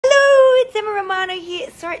Emma Romano here.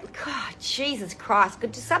 Sorry, God, Jesus Christ.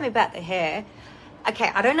 Good to something about the hair. Okay,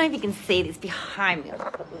 I don't know if you can see this behind me. Check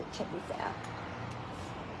this out.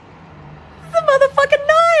 It's a motherfucking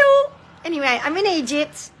Nile. Anyway, I'm in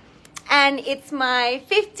Egypt, and it's my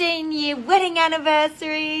 15-year wedding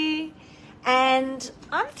anniversary, and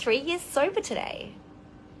I'm 3 years sober today.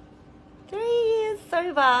 3 years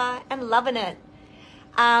sober and loving it.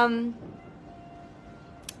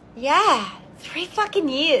 Yeah, 3 fucking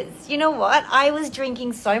years. You know what? I was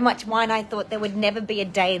drinking so much wine, I thought there would never be a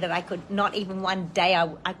day that I could, not even one day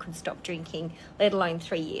I could stop drinking, let alone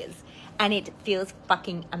 3 years. And it feels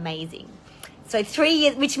fucking amazing. So 3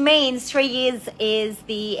 years, which means 3 years is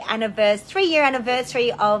the 3-year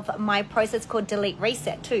anniversary of my process called Delete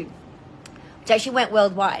Reset too, which actually went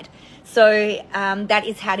worldwide. So that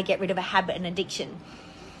is how to get rid of a habit and addiction.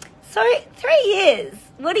 So 3 years.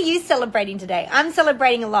 What are you celebrating today? I'm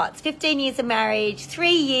celebrating a lot. It's 15 years of marriage, 3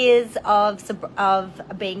 years of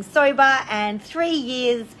being sober, and 3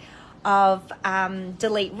 years of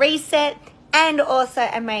Delete Reset, and also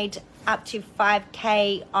I made up to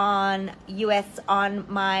 5K on US on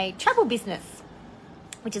my travel business,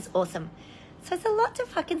 which is awesome. So it's a lot to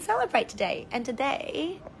fucking celebrate today. And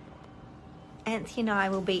today, Anthony and I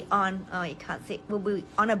will be on, oh, you can't see, we'll be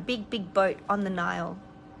on a big boat on the Nile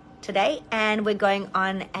today, and we're going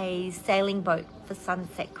on a sailing boat for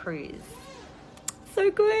Sunset Cruise. So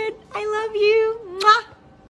good. I love you. Mwah.